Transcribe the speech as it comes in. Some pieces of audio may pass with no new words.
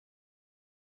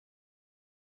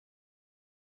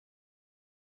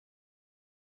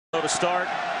To start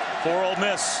for Ole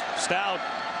Miss. Stout,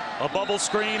 a bubble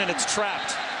screen, and it's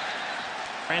trapped.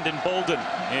 Brandon Bolden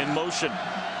in motion.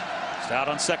 Stout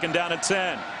on 2nd down and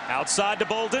 10. Outside to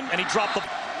Bolden, and he dropped the...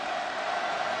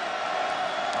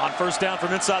 On 1st down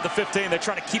from inside the 15, they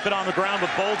try to keep it on the ground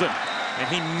with Bolden. And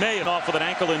he may have off with an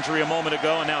ankle injury a moment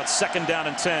ago, and now it's 2nd down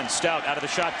and 10. Stout out of the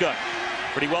shotgun.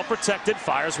 Pretty well protected,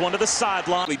 fires one to the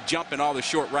sideline. Jumping all the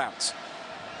short routes.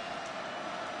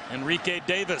 Enrique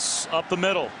Davis up the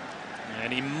middle.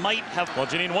 And he might have... Well,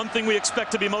 Janine, one thing we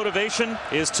expect to be motivation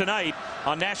is tonight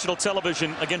on national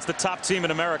television against the top team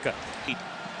in America.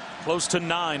 Close to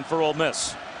 9 for Ole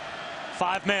Miss.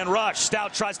 5-man rush.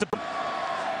 Stout tries to...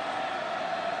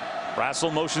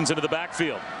 Brassel motions into the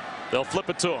backfield. They'll flip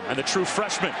it to him. And the true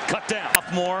freshman cut down.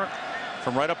 Sophomore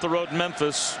from right up the road in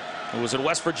Memphis, who was at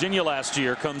West Virginia last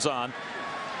year, comes on.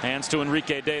 Hands to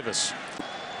Enrique Davis.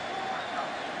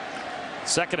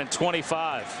 2nd and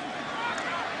 25.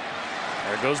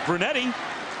 There goes Brunetti.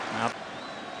 Now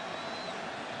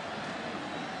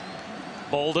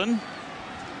Bolden.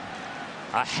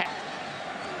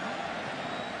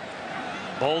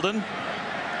 Bolden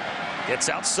gets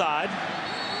outside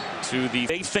to the...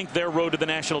 They think their road to the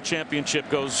national championship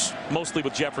goes mostly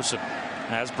with Jefferson.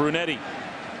 As Brunetti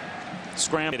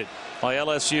scrambled by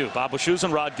LSU. Bob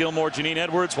Wischusen, Rod Gilmore, Janine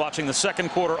Edwards watching the 2nd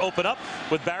quarter open up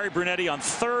with Barry Brunetti on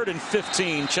 3rd and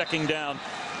 15 checking down.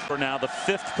 For now the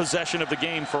 5th possession of the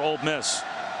game for Ole Miss.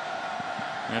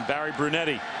 And Barry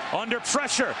Brunetti under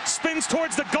pressure spins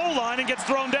towards the goal line and gets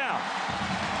thrown down.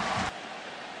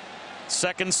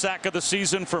 2nd sack of the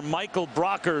season for Michael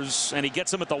Brockers, and he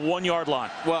gets him at the 1-yard line.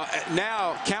 Well,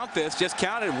 now count this, just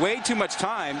count it, way too much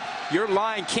time. Your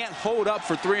line can't hold up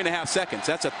for 3.5 seconds.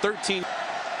 That's a 13.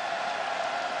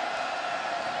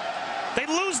 They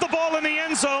lose the ball in the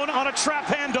end zone on a trap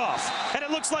handoff, and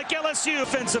it looks like LSU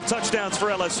offensive touchdowns for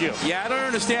LSU. Yeah, I don't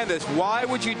understand this. Why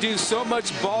would you do so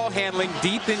much ball handling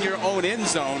deep in your own end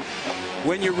zone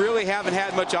when you really haven't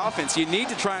had much offense? You need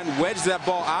to try and wedge that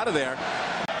ball out of there.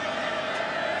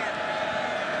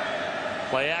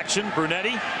 Play action,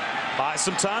 Brunetti buys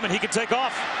some time, and he can take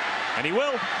off, and he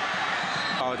will.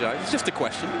 Apologize, it's just a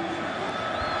question.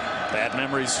 Bad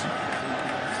memories.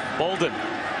 Bolden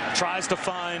tries to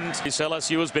find...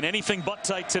 LSU has been anything but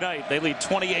tight tonight. They lead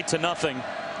 28-0.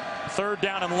 3rd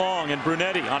down and long, and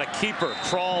Brunetti on a keeper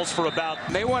crawls for about...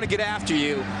 They want to get after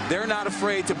you. They're not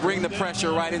afraid to bring the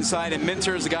pressure right inside, and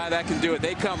Minter is the guy that can do it.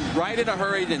 They come right in a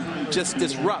hurry and just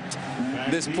disrupt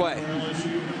this play.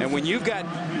 And when you've got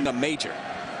a major,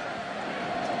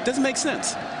 it doesn't make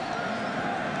sense.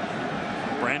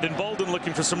 Brandon Bolden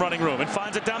looking for some running room and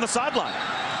finds it down the sideline.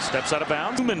 Steps out of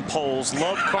bounds. Human polls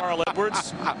love Carl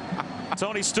Edwards.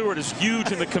 Tony Stewart is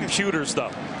huge in the computers, though.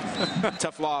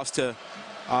 Tough loss to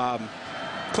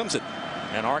Clemson.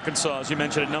 And Arkansas, as you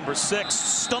mentioned, at number 6,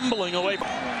 stumbling away.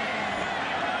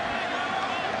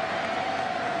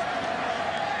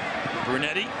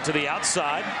 Brunetti to the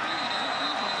outside,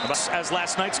 as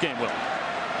last night's game will.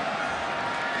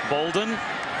 Bolden.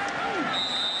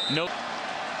 Nope.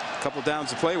 Couple downs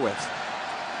to play with.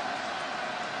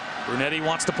 Brunetti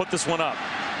wants to put this one up.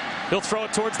 He'll throw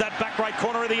it towards that back right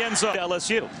corner of the end zone.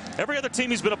 LSU. Every other team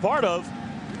he's been a part of,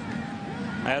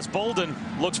 as Bolden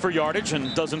looks for yardage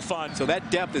and doesn't find. So that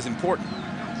depth is important.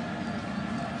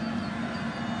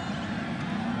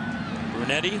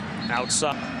 Brunetti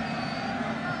outside.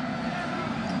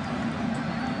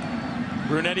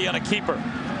 Brunetti on a keeper.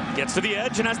 Gets to the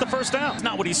edge and has the 1st down. It's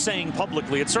not what he's saying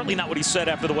publicly. It's certainly not what he said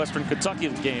after the Western Kentucky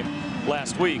game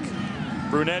last week.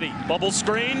 Brunetti, bubble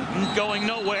screen, going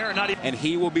nowhere. Not even. And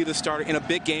he will be the starter in a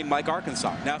big game like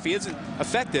Arkansas. Now, if he isn't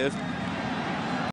effective,